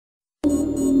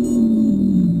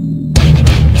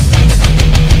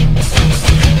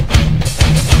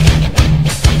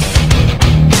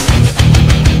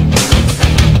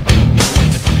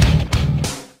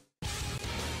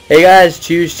Hey guys,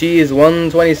 Choose Cheese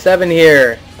 127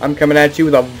 here. I'm coming at you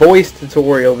with a voice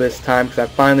tutorial this time because I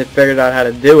finally figured out how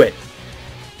to do it.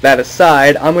 That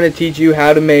aside, I'm going to teach you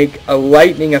how to make a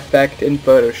lightning effect in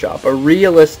Photoshop, a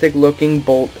realistic looking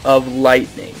bolt of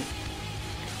lightning.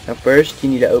 Now first, you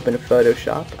need to open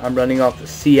Photoshop. I'm running off the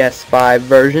CS5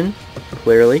 version,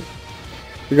 clearly.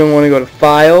 You're going to want to go to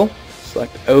File,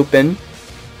 select Open,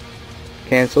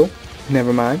 Cancel,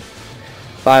 never mind,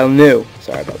 File New,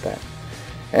 sorry about that.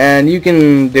 And you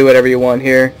can do whatever you want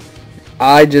here.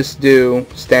 I just do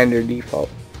standard default.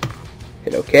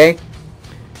 Hit OK.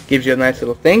 Gives you a nice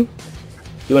little thing.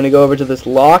 You want to go over to this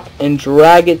lock and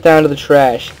drag it down to the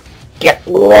trash. Get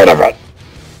rid of it.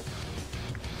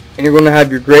 And you're going to have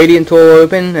your gradient tool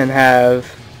open and have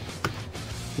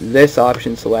this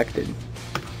option selected.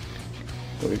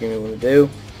 What you're going to want to do,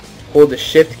 hold the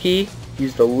shift key,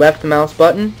 use the left mouse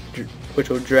button, which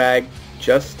will drag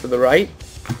just to the right.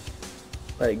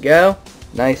 Let it go.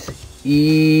 Nice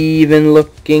even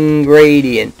looking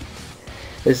gradient.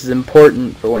 This is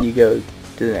important for when you go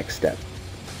to the next step.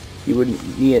 You would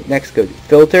need it next, go to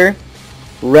Filter,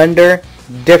 Render,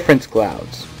 Difference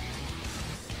Clouds.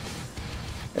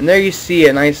 And there you see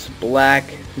a nice black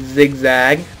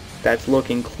zigzag that's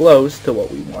looking close to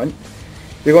what we want.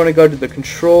 You're going to go to the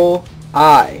Control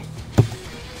I,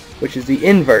 which is the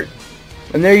invert.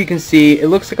 And there you can see it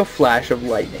looks like a flash of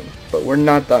lightning, but we're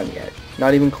not done yet.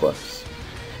 Not even close.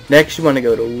 Next you want to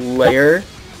go to Layer,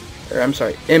 or I'm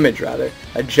sorry, Image rather,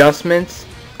 Adjustments,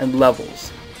 and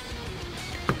Levels.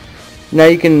 Now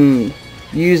you can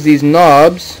use these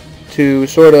knobs to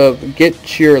sort of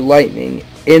get your lightning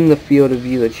in the field of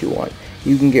view that you want.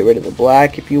 You can get rid of the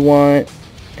black if you want,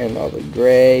 and all the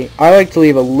gray. I like to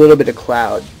leave a little bit of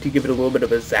cloud to give it a little bit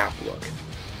of a zap look.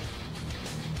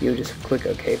 You just click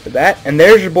OK for that, and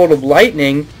there's your bolt of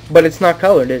lightning, but it's not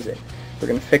colored, is it? We're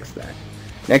going to fix that.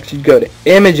 Next you'd go to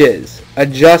Images,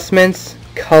 Adjustments,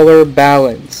 Color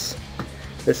Balance.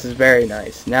 This is very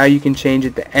nice. Now you can change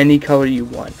it to any color you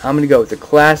want. I'm going to go with the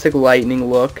classic lightning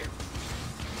look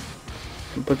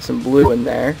and put some blue in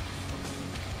there.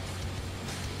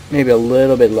 Maybe a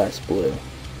little bit less blue.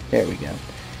 There we go.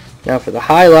 Now for the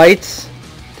highlights,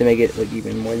 to make it look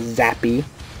even more zappy,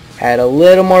 add a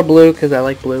little more blue because I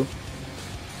like blue.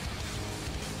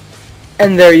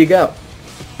 And there you go.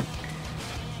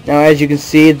 Now as you can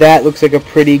see, that looks like a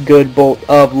pretty good bolt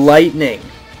of lightning.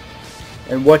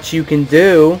 And what you can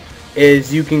do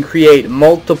is you can create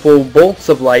multiple bolts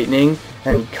of lightning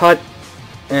and cut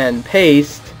and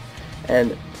paste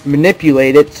and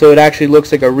manipulate it so it actually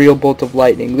looks like a real bolt of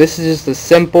lightning. This is just a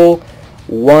simple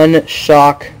one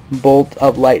shock bolt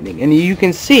of lightning. And you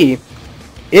can see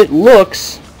it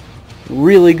looks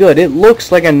really good. It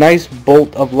looks like a nice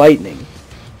bolt of lightning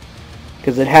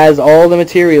because it has all the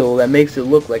material that makes it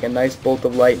look like a nice bolt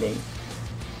of lightning.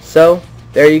 So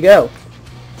there you go.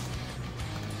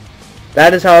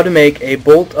 That is how to make a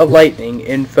bolt of lightning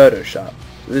in Photoshop.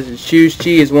 So this is Choose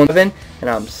Cheese 127 and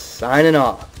I'm signing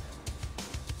off.